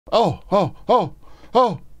Oh, oh, oh,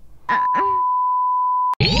 oh.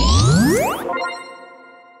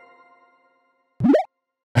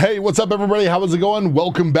 Hey, what's up everybody? How is it going?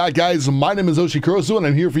 Welcome back, guys. My name is Oshikorosu and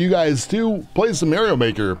I'm here for you guys to play some Mario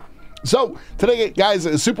Maker. So today,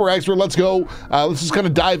 guys, super expert, let's go. Let's just kind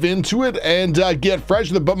of dive into it and get fresh.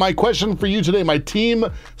 But my question for you today, my team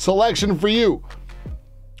selection for you,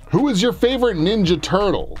 who is your favorite Ninja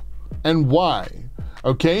Turtle and why?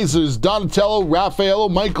 Okay, so there's Donatello, Raffaello,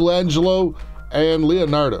 Michelangelo, and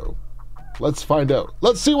Leonardo. Let's find out.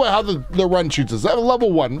 Let's see how the run shoots us. At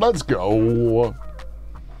level 1, let's go.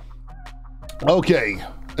 Okay,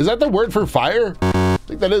 is that the word for fire? I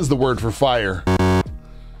think that is the word for fire.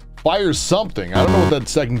 Fire something. I don't know what that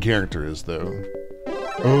second character is though.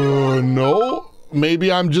 No?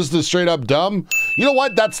 Maybe I'm just a straight up dumb? You know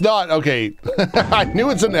what? That's not, okay. I knew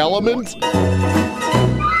it's an element.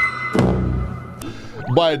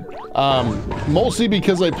 But mostly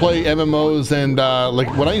because I play MMOs and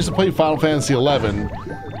like when I used to play Final Fantasy 11,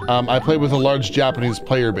 I played with a large Japanese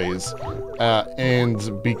player base.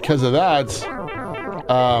 And because of that,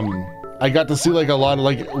 I got to see like a lot of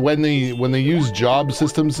like when they use job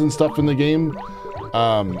systems and stuff in the game,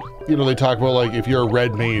 you know, they talk about like if you're a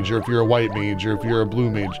red mage or if you're a white mage or if you're a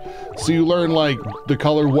blue mage. So you learn like the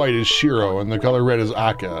color white is Shiro and the color red is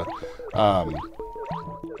Akka.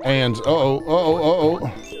 And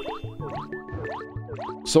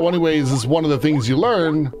so anyways, is one of the things you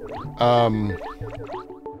learn.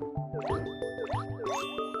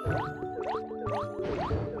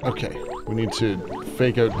 Okay, we need to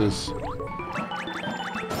fake out this.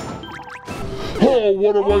 Oh,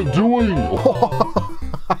 what am I doing?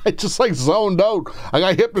 I just like zoned out. I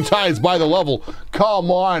got hypnotized by the level. Come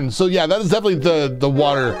on. So yeah, that is definitely the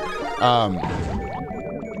water.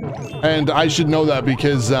 And I should know that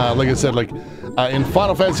because, like I said, like in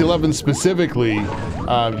Final Fantasy 11 specifically,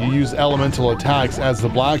 you use elemental attacks as the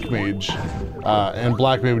Black Mage. And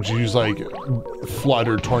Black Mage would use like Flood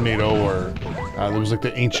or Tornado or there was like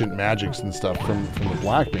the ancient magics and stuff from the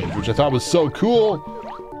Black Mage, which I thought was so cool.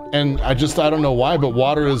 And I don't know why, but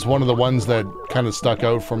water is one of the ones that kind of stuck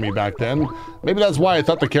out for me back then. Maybe that's why I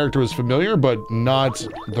thought the character was familiar, but not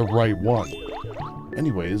the right one.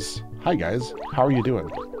 Anyways, hi guys, how are you doing?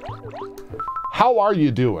 How are you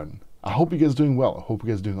doing? I hope you guys are doing well. I hope you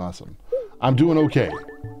guys are doing awesome. I'm doing okay.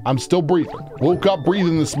 I'm still breathing. Woke up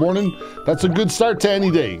breathing this morning. That's a good start to any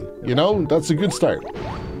day. You know, that's a good start.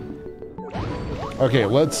 Okay,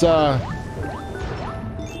 let's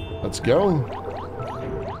go.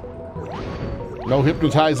 No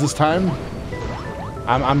hypnotize this time.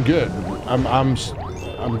 I'm good. I'm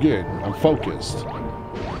good. I'm focused.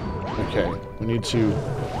 Okay, we need to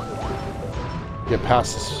get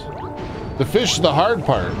past this. The fish is the hard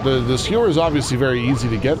part. The skewer is obviously very easy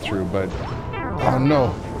to get through, but oh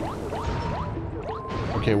no.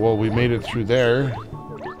 Okay, well we made it through there.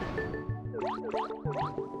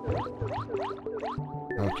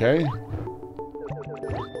 Okay.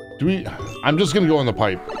 I'm just gonna go in the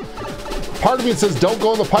pipe. Part of me says don't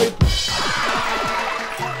go in the pipe.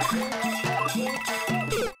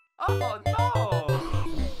 Oh no!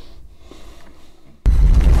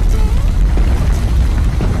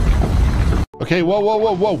 Okay, whoa,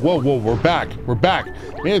 we're back.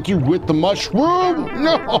 Made it through with the mushroom.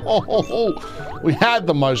 No! We had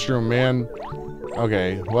the mushroom, man.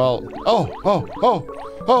 Okay, well, oh,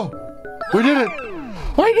 we did it.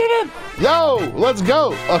 We did it! Yo, let's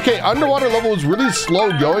go. Okay, underwater level was really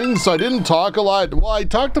slow going, so I didn't talk a lot. Well, I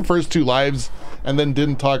talked the first 2 lives and then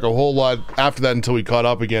didn't talk a whole lot after that until we caught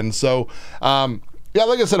up again. So, yeah,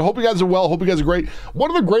 like I said, hope you guys are well. Hope you guys are great. One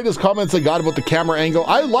of the greatest comments I got about the camera angle.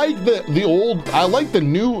 I like the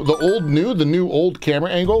new old camera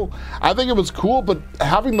angle. I think it was cool, but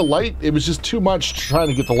having the light, it was just too much trying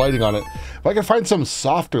to get the lighting on it. If I could find some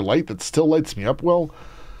softer light that still lights me up well,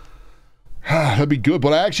 that'd be good.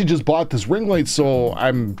 But I actually just bought this ring light, so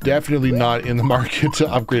I'm definitely not in the market to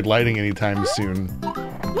upgrade lighting anytime soon.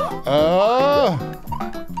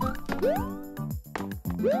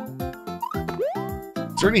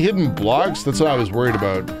 Is there any hidden blocks? That's what I was worried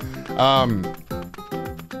about.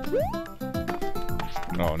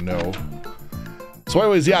 Oh no. So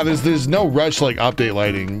anyways, yeah, there's no rush to like update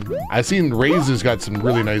lighting. I've seen Razor's got some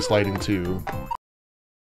really nice lighting too.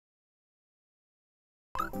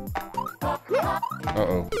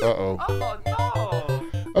 Uh-oh. Oh no!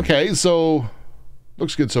 Okay, so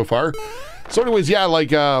looks good so far. So anyways, yeah,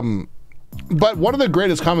 like but one of the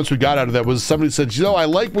greatest comments we got out of that was somebody said, you know, I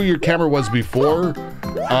like where your camera was before,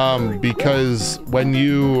 because when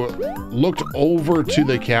you looked over to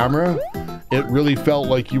the camera, it really felt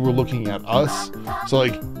like you were looking at us. So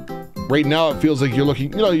like right now it feels like you're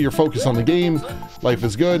looking, you know, you're focused on the game, life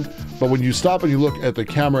is good, but when you stop and you look at the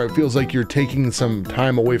camera, it feels like you're taking some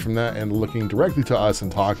time away from that and looking directly to us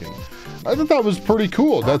and talking. I thought that was pretty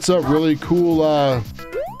cool. That's a really cool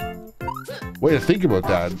way to think about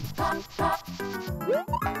that.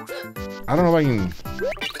 I don't know if I can...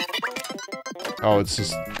 Oh, it's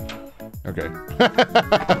just... Okay.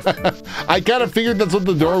 I kind of figured that's what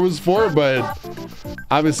the door was for, but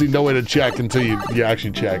obviously no way to check until you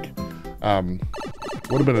actually check.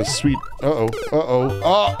 Would have been a sweet... Uh-oh. Uh-oh.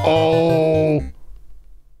 Uh-oh.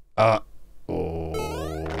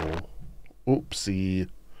 Uh-oh. Oopsie.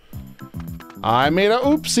 I made a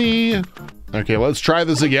oopsie. Okay, let's try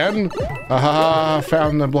this again.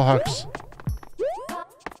 Found the blocks.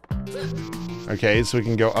 Okay, so we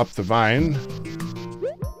can go up the vine.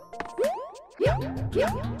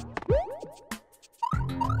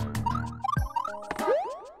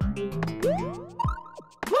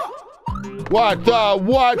 What the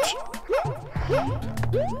what?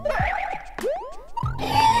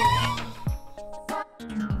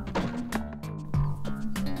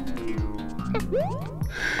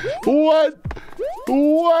 What?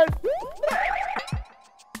 What?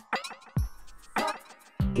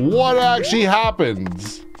 What actually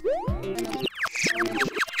happens?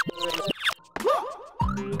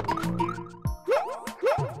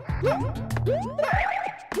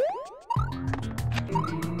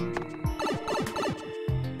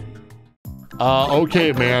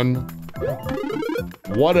 Okay, man.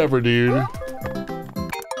 Whatever, dude.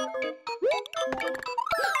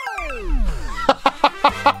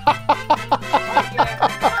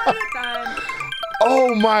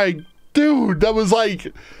 Oh my dude, that was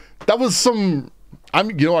like, that was some, you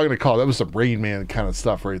know what I'm gonna call it, that was some Rain Man kind of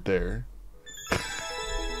stuff right there.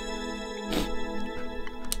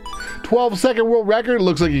 12-second world record.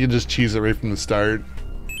 Looks like you can just cheese it right from the start.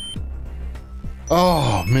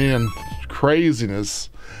 Oh man, craziness.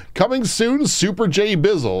 Coming soon, Super J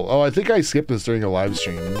Bizzle. Oh, I think I skipped this during a live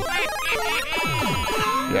stream.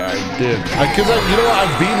 Yeah, I did. Because you know what,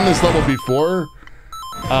 I've beaten this level before.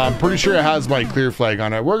 I'm pretty sure it has my clear flag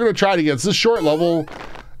on it. We're gonna try it again. It's this short level.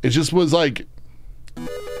 It just was like,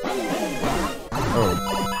 oh.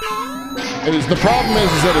 And the problem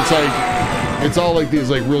is that it's like, it's all like these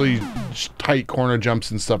like really tight corner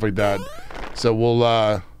jumps and stuff like that. So we'll,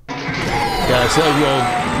 yeah, so like we'll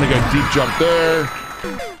make a deep jump there.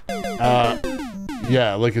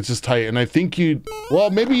 Yeah, like it's just tight. And I think you, well,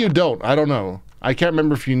 maybe you don't. I don't know. I can't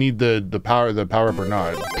remember if you need the power up or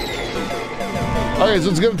not. Okay,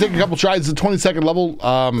 so it's gonna take a couple tries. It's a 20-second level.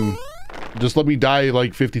 Just let me die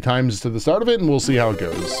like 50 times to the start of it and we'll see how it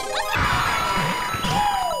goes.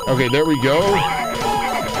 Okay, there we go.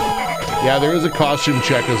 Yeah, there is a costume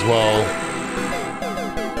check as well.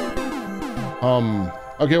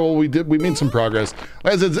 Okay, well we made some progress.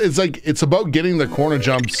 It's like, it's about getting the corner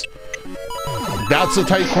jumps. That's a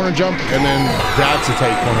tight corner jump, and then that's a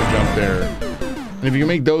tight corner jump there. And if you can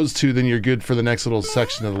make those two, then you're good for the next little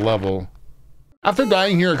section of the level. After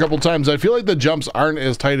dying here a couple times, I feel like the jumps aren't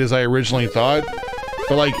as tight as I originally thought.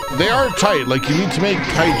 But like, they are tight. Like, you need to make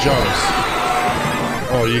tight jumps.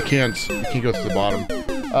 Oh, you can't go to the bottom.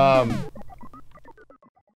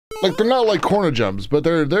 Like, they're not like corner jumps, but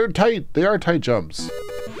they're tight. They are tight jumps.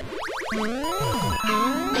 But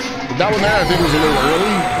that one there, I think, was a little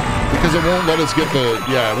early because it won't let us get the,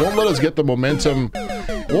 yeah, it won't let us get the momentum.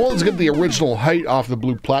 It won't let us get the original height off the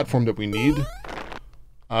blue platform that we need.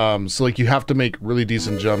 So like you have to make really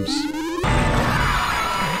decent jumps.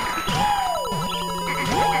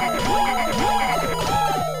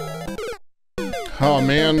 Oh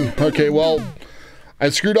man, okay, well, I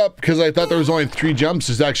screwed up because I thought there was only 3 jumps.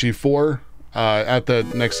 There's actually 4 at the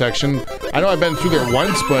next section. I know I've been through there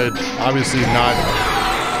once, but obviously not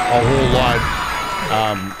a whole lot.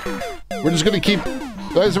 We're just gonna keep,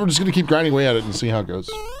 guys, we're just gonna keep grinding away at it and see how it goes.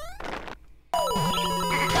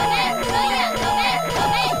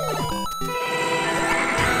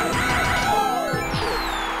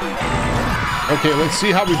 Okay, let's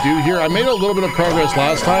see how we do here. I made a little bit of progress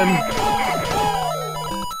last time.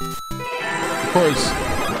 Of course.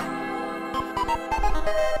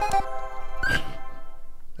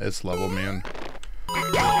 This level, man.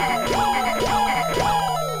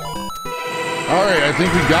 Alright, I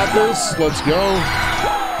think we got this. Let's go.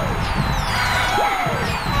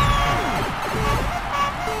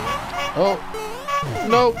 Oh.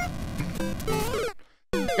 Nope.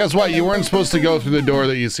 Guess what? You weren't supposed to go through the door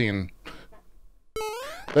that you seen.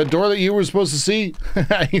 That door that you were supposed to see?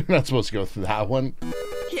 You're not supposed to go through that one.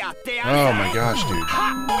 Oh my gosh, dude.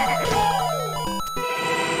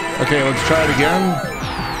 Okay, let's try it again.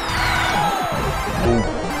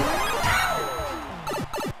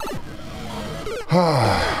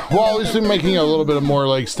 Well, at least we're making a little bit of more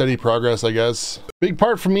like steady progress, I guess. Big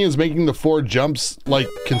part for me is making the 4 jumps like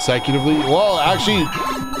consecutively. Well, actually,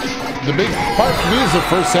 the big part for me is the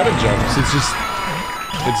first set of jumps. It's just,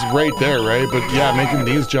 it's right there, right? But yeah, making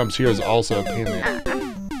these jumps here is also a pain in the ass.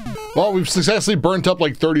 Well, we've successfully burnt up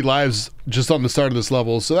like 30 lives just on the start of this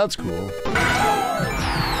level, so that's cool.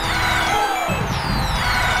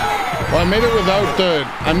 Well, I made it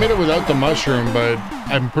without the mushroom, but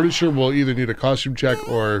I'm pretty sure we'll either need a costume check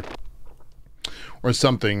or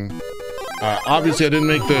something. Obviously, I didn't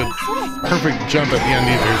make the perfect jump at the end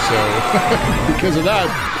either, so because of that,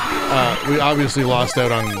 we obviously lost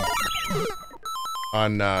out on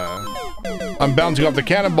bouncing off the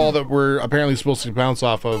cannonball that we're apparently supposed to bounce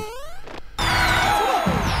off of.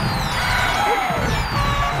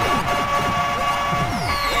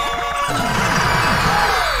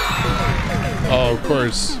 Oh, of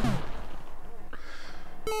course.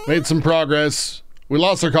 Made some progress. We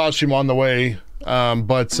lost our costume on the way,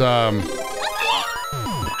 but there's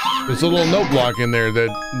a little note block in there that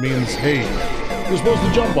means, hey, you're supposed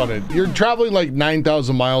to jump on it. You're traveling like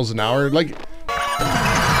 9,000 miles an hour. Like,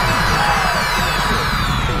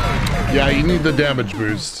 yeah, you need the damage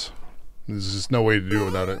boost. There's just no way to do it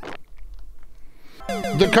without it.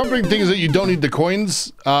 The comforting thing is that you don't need the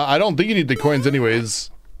coins. I don't think you need the coins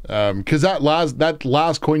anyways. Because that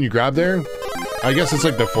last coin you grab there, I guess it's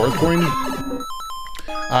like the 4th coin.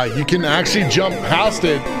 You can actually jump past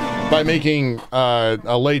it by making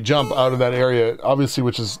a late jump out of that area, obviously,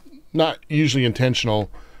 which is not usually intentional.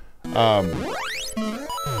 Man,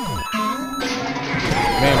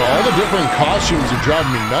 all the different costumes are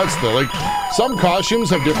driving me nuts, though. Like, some costumes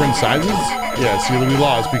have different sizes. Yeah, see, we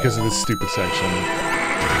lost because of this stupid section.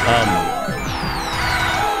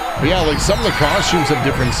 But yeah, like some of the costumes have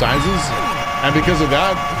different sizes, and because of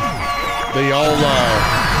that, they all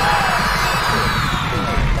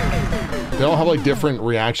have like different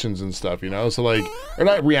reactions and stuff, you know? So like, or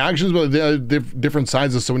not reactions, but they have different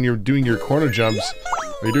sizes. So when you're doing your corner jumps,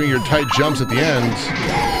 or you're doing your tight jumps at the end,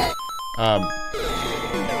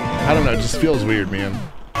 I don't know, it just feels weird, man.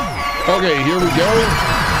 Okay, here we go.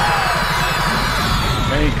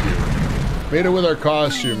 Thank you. Made it with our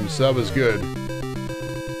costumes, so that was good.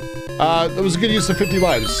 That was a good use of 50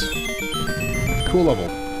 lives. Cool level.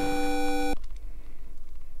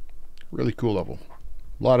 Really cool level.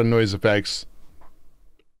 A lot of noise effects.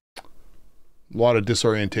 A lot of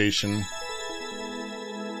disorientation.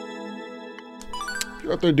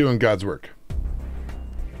 You're out there doing God's work.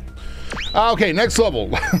 Okay, next level.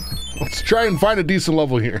 Let's try and find a decent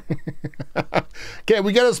level here. Okay,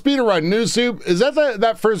 we got a speeder run. New soup. Is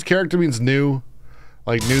that first character means new?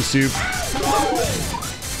 Like new soup?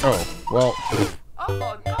 Oh, well.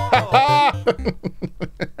 Oh, no.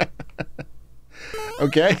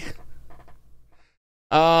 Okay.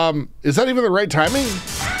 Is that even the right timing?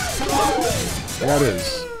 Yeah, it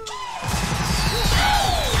is.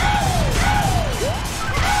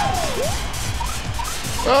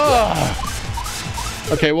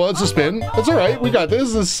 Okay, well, it's a spin. It's all right. We got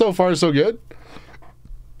this. This is so far so good.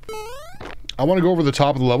 I want to go over the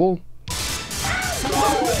top of the level.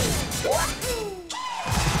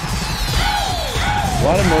 A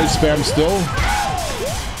lot of noise spam still.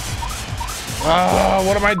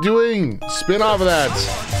 What am I doing? Spin off of that.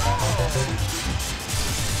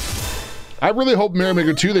 I really hope Mario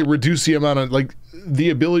Maker 2, they reduce the amount of, like, the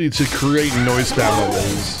ability to create noise spam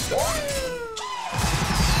levels.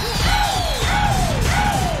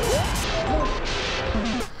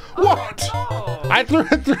 What? I threw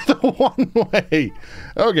it through the one way.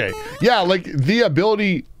 Okay. Yeah, like, the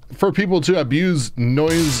ability for people to abuse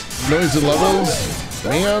noise and levels.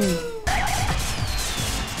 Man.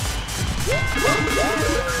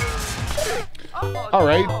 All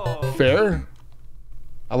right, fair.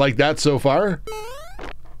 I like that so far.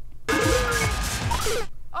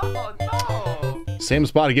 Same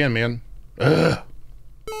spot again, man. Ugh.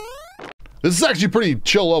 This is actually pretty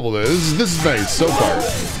chill level, though. This is nice so far.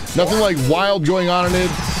 Nothing like wild going on in it.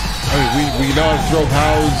 I mean, we know how to throw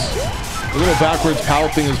pows. The little backwards pow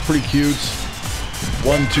thing is pretty cute.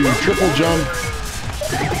 1, 2, triple jump.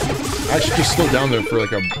 I should just slow down there for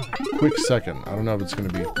like a quick second. I don't know if it's gonna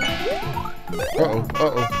be.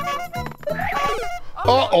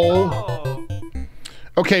 Uh-oh.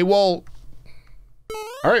 Okay, well.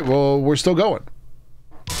 Alright, well, we're still going.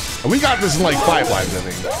 And we got this in like 5 lives, I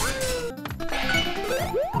think.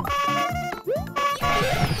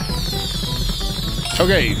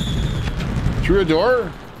 Okay. Through a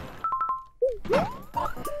door.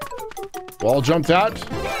 Wall jump that.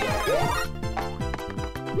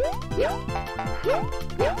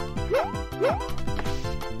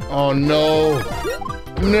 Oh no.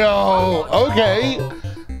 No. Okay.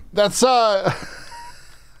 That's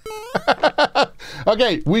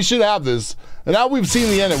okay, we should have this. Now we've seen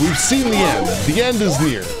the end. We've seen the end. The end is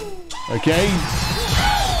near. Okay?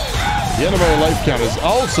 The end of our life count is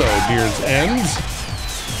also near its end.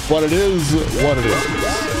 But it is what it is.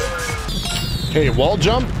 Okay, wall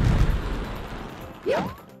jump.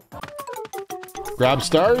 Grab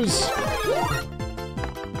stars.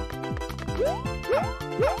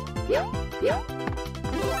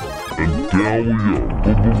 And down we are.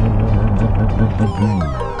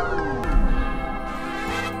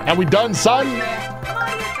 And we done, son?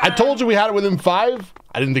 I told you we had it within 5.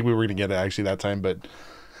 I didn't think we were gonna get it actually that time, but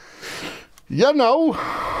you know,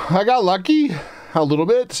 I got lucky a little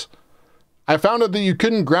bit. I found out that you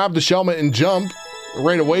couldn't grab the Shelmet and jump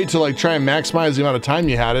right away to like try and maximize the amount of time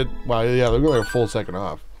you had it. Well, yeah, they're like a full second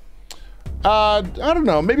off. I don't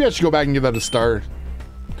know. Maybe I should go back and give that a star.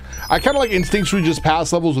 I kind of like instinctually just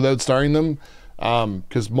pass levels without starring them,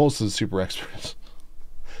 because most of the super experts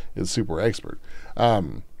is super expert.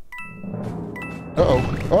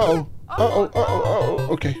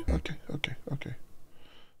 Okay.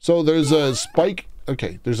 So there's a spike.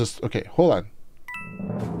 Okay, okay, hold on.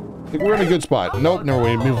 I think we're in a good spot. Nope, never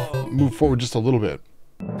mind. Move forward just a little bit.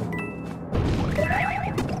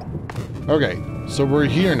 Okay, so we're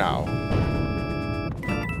here now.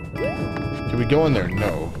 Can we go in there?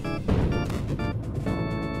 No.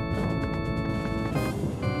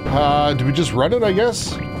 Do we just run it, I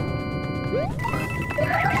guess?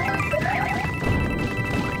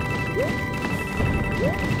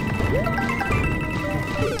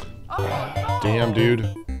 Damn, dude.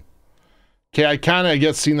 Okay, I kind of, I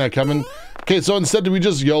guess, seen that coming. Okay, so instead, do we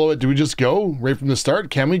just YOLO it? Do we just go right from the start?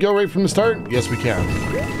 Can we go right from the start? Yes, we can.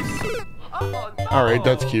 All right,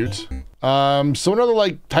 that's cute. So another,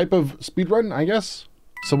 like, type of speed run, I guess?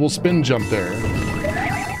 So we'll spin jump there.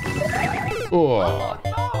 Oh.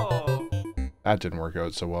 That didn't work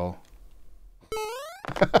out so well.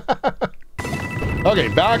 Okay,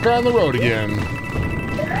 back on the road again.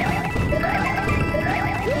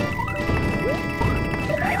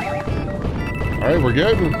 All right, we're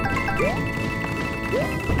good.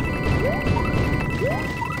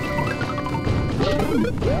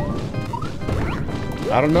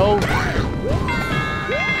 I don't know.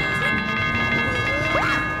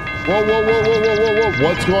 Whoa.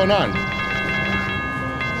 What's going on?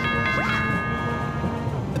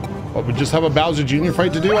 What, we just have a Bowser Jr.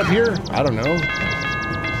 fight to do up here? I don't know.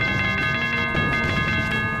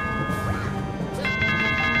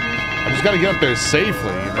 I just gotta get up there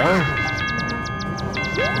safely, you know?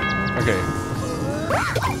 Okay.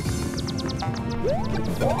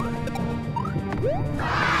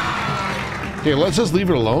 Okay, let's just leave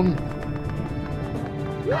it alone.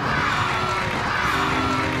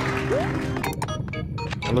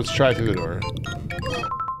 And let's try through the door.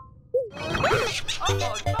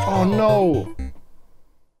 Oh no!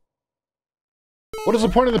 What is the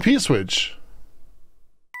point of the P-switch?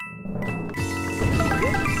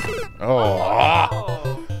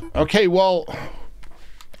 Oh. Okay, well...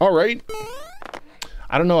 Alright.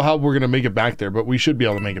 I don't know how we're gonna make it back there, but we should be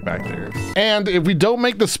able to make it back there. And if we don't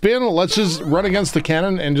make the spin, let's just run against the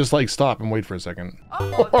cannon and just like stop and wait for a second.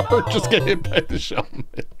 Or just get hit by the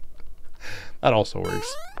Shelmet. That also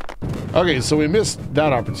works. Okay, so we missed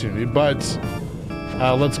that opportunity, but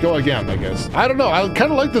let's go again, I guess. I don't know, I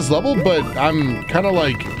kind of like this level, but I'm kind of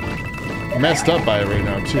like messed up by it right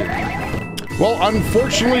now too. Well,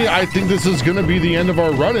 unfortunately, I think this is going to be the end of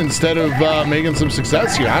our run instead of making some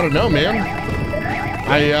success here. I don't know, man.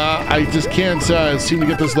 I just can't seem to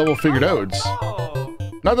get this level figured out.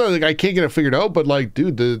 Not that like, I can't get it figured out, but like,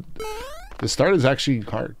 dude, the start is actually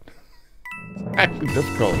hard. It's actually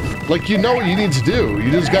difficult. Like, you know what you need to do.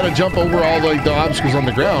 You just got to jump over all like the obstacles on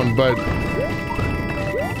the ground, but...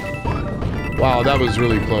 Wow, that was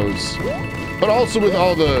really close. But also with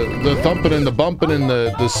all the thumping and the bumping and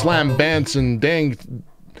the slam bants and dang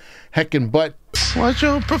heckin' butt. Watch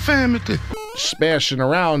your profanity. Smashing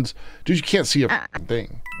around. Dude, you can't see a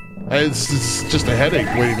thing. It's just a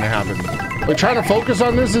headache waiting to happen. Like, trying to focus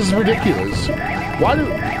on this is ridiculous.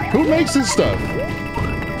 Who makes this stuff?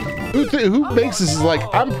 Who makes this is like,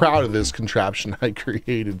 I'm proud of this contraption I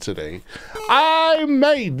created today. I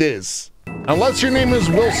made this. Unless your name is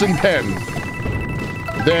Wilson Penn,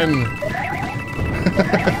 then...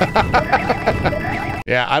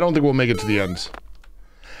 Yeah, I don't think we'll make it to the end.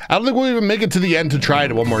 I don't think we'll even make it to the end to try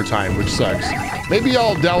it one more time, which sucks. Maybe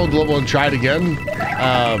I'll download the level and try it again.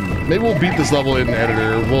 Maybe we'll beat this level in the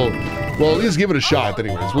editor. We'll at least give it a shot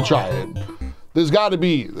anyways. We'll try it. There's got to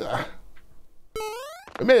be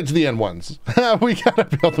We made it to the end once. We gotta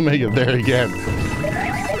be able to make it there again.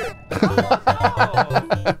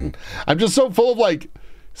 I'm just so full of like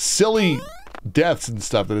silly deaths and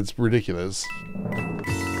stuff that it's ridiculous.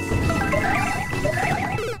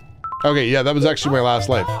 Okay, yeah, that was actually my last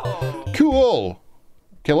life. Cool.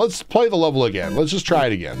 Okay, let's play the level again. Let's just try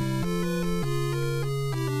it again.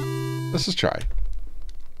 Let's just try.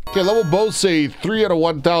 Okay, level both say 3 out of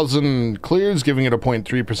 1,000 clears, giving it a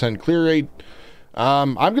 0.3% clear rate.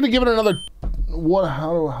 I'm gonna give it another,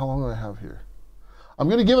 how long do I have here? I'm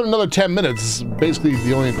gonna give it another 10 minutes. Basically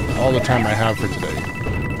all the time I have for today.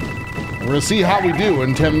 We're gonna see how we do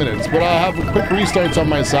in 10 minutes, but I'll have quick restarts on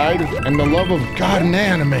my side, and the love of God and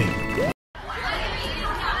anime.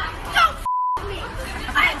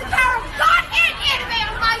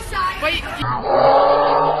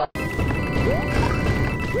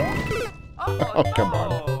 Oh, come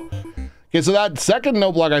on. Okay, so that second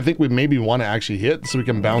no block, I think we maybe want to actually hit, so we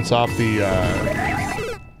can bounce off the,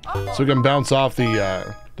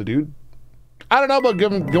 the dude. I don't know about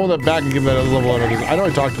going that back and giving that other level another. I know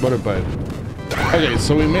I talked about it, but okay,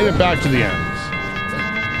 so we made it back to the end.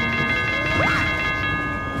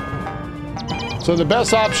 So the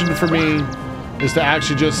best option for me is to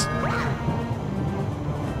actually just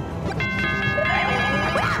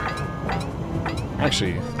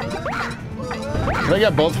can I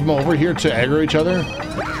get both of them over here to aggro each other?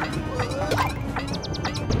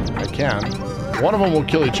 I can. One of them will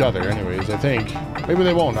kill each other anyways, I think. Maybe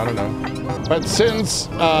they won't, I don't know. But since,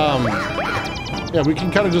 yeah, we can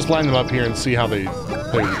kind of just line them up here and see how they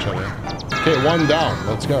play with each other. Okay, one down,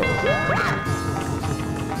 let's go.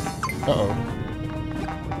 Uh-oh.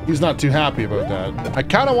 He's not too happy about that. I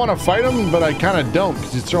kind of want to fight him, but I kind of don't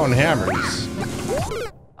because he's throwing hammers.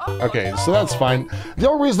 Okay, so that's fine. The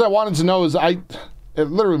only reason I wanted to know is it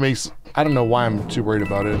literally makes, I don't know why I'm too worried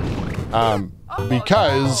about it.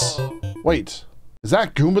 Because, wait, is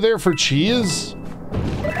that Goomba there for cheese?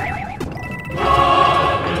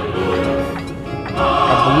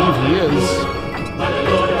 I believe he is.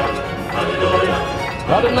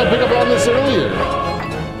 Why didn't I pick up on this earlier?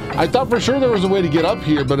 I thought for sure there was a way to get up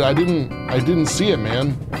here, but I didn't see it,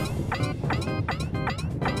 man.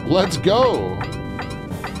 Let's go.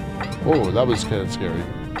 Whoa, that was kind of scary.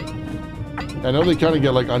 I know they kind of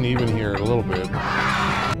get like uneven here a little bit.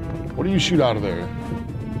 What do you shoot out of there?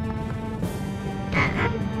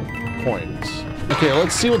 Points. Okay,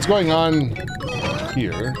 let's see what's going on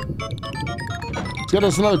here. Let's get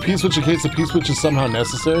us another P-switch in case the P-switch is somehow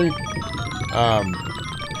necessary.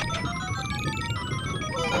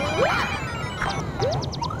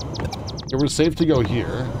 Okay, we're safe to go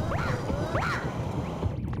here.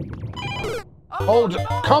 Oh,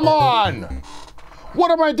 come on! What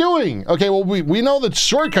am I doing? Okay, well, we know the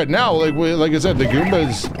shortcut now. Like I said, the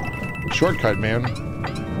Goomba's shortcut, man.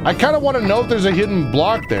 I kind of want to know if there's a hidden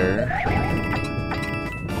block there.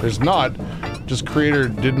 There's not. Just creator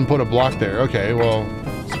didn't put a block there. Okay, well,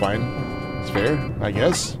 it's fine. It's fair, I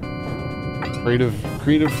guess.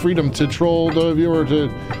 Creative freedom to troll the viewer to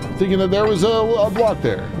thinking that there was a block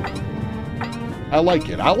there. I like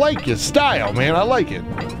it. I like your style, man. I like it.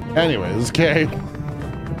 Anyways, okay.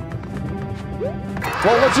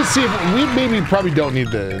 Well, let's just see if we maybe probably don't need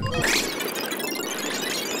the.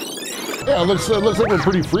 Yeah, it looks like we're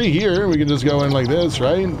pretty free here. We can just go in like this,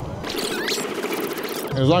 right?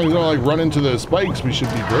 As long as we don't like run into the spikes, we should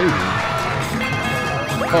be great.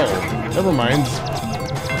 Oh, never mind.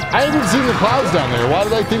 I haven't seen the clouds down there. Why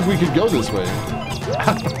did I think we could go this way?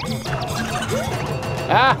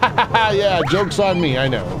 Yeah, joke's on me. I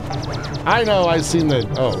know. I've seen the.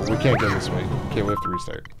 Oh, we can't go this way. Okay, we have to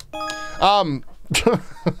restart.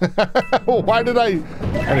 Why did I?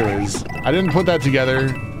 Anyways, I didn't put that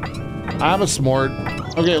together. I'm a smart.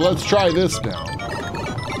 Okay, let's try this now.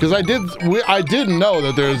 Because I didn't know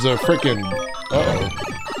that there's a freaking. Uh-oh.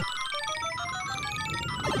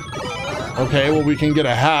 Okay, well we can get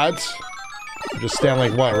a hat. Just stand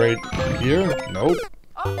like what, right here? Nope.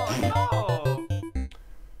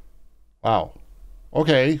 Wow.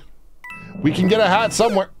 Okay. We can get a hat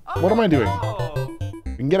somewhere. What am I doing?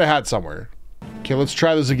 We can get a hat somewhere. Okay, let's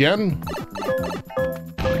try this again.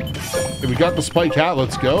 Okay, we got the spike hat.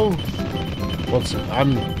 Let's go.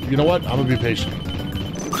 You know what? I'm gonna be patient.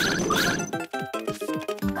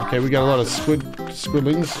 Okay, we got a lot of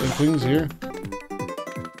squibblings and things here.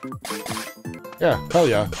 Yeah, hell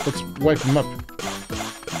yeah. Let's wipe them up.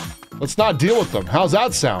 Let's not deal with them. How's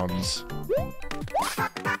that sounds?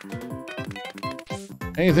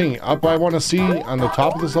 Anything up I want to see on the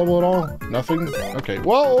top of this level at all? Nothing? Okay.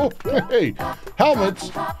 Whoa! Hey!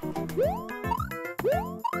 Helmets!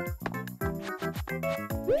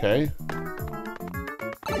 Okay.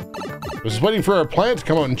 I was waiting for a plant to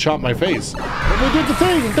come out and chomp my face. But we did the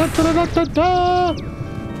thing! Da, da, da, da, da.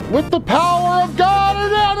 With the power of God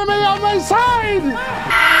and anime on my side!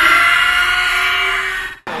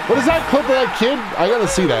 What is that clip of that kid? I gotta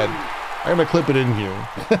see that. I'm gonna clip it in here.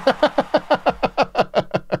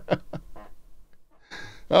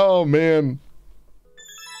 Oh, man.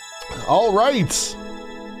 All right.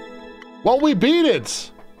 Well, we beat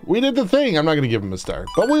it. We did the thing. I'm not going to give him a star.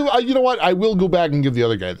 But you know what? I will go back and give the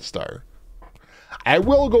other guy the star. I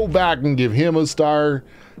will go back and give him a star.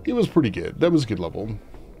 He was pretty good. That was a good level.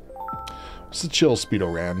 It's a chill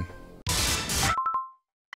speedo ran.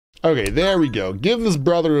 Okay, there we go. Give this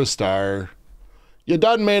brother a star. You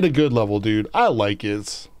done made a good level, dude. I like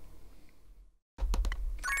it.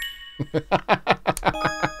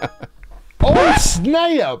 Oh,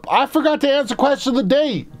 snap! I forgot to answer question of the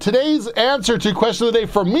day. Today's answer to question of the day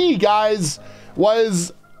for me, guys,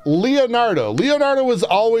 was Leonardo. Leonardo was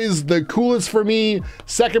always the coolest for me.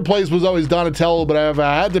 Second place was always Donatello, but if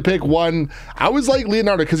I had to pick one, I was like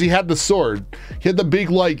Leonardo because he had the sword. He had the big,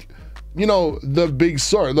 like, you know, the big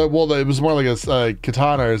sword. Well, it was more like a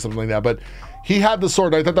katana or something like that, but he had the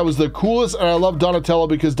sword. I thought that was the coolest, and I love Donatello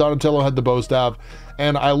because Donatello had the bow staff,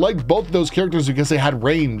 and I liked both of those characters because they had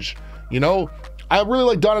range. You know, I really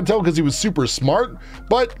like Donatello because he was super smart,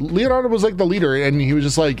 but Leonardo was like the leader, and he was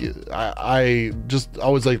just like, I just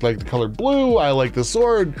always like the color blue. I like the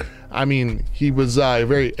sword. I mean, he was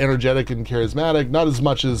very energetic and charismatic, not as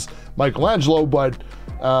much as Michelangelo, but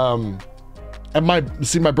and my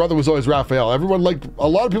brother was always Raphael. Everyone liked, a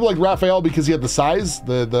lot of people like Raphael because he had the size,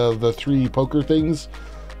 the three poker things,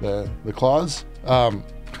 the claws.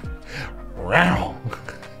 Wow.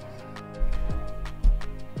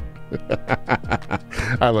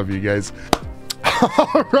 I love you guys.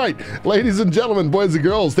 All right, ladies and gentlemen, boys and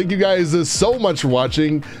girls, thank you guys so much for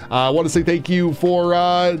watching. I want to say thank you for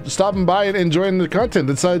stopping by and enjoying the content.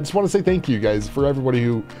 I just want to say thank you guys for everybody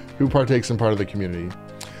who partakes in part of the community.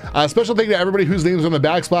 Special thank you to everybody whose names are on the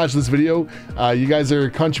backsplash of this video. You guys are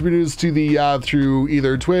contributors to the through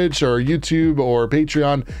either Twitch or YouTube or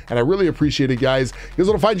Patreon, and I really appreciate it, guys. You guys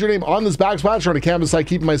want to find your name on this backsplash or on a canvas I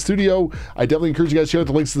keep in my studio, I definitely encourage you guys to check out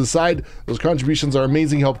the links to the side. Those contributions are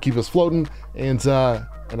amazing, help keep us floating, and I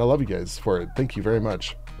love you guys for it. Thank you very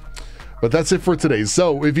much. But that's it for today.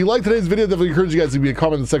 So if you like today's video, definitely encourage you guys to leave a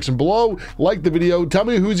comment in the section below. Like the video. Tell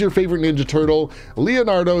me who's your favorite Ninja Turtle,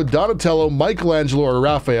 Leonardo, Donatello, Michelangelo, or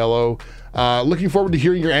Raffaello. Looking forward to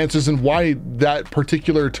hearing your answers and why that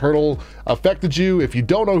particular turtle affected you. If you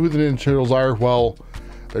don't know who the Ninja Turtles are, well,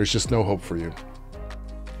 there's just no hope for you.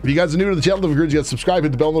 If you guys are new to the channel, I encourage you guys to subscribe,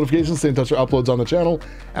 hit the bell notifications, stay in touch with uploads on the channel.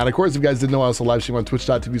 And of course, if you guys didn't know, I also live stream on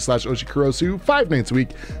twitch.tv/Oshikorosu 5 nights a week,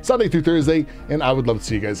 Sunday through Thursday, and I would love to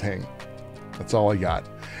see you guys hang. That's all I got.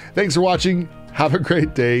 Thanks for watching. Have a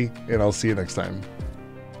great day, and I'll see you next time.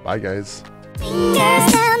 Bye, guys.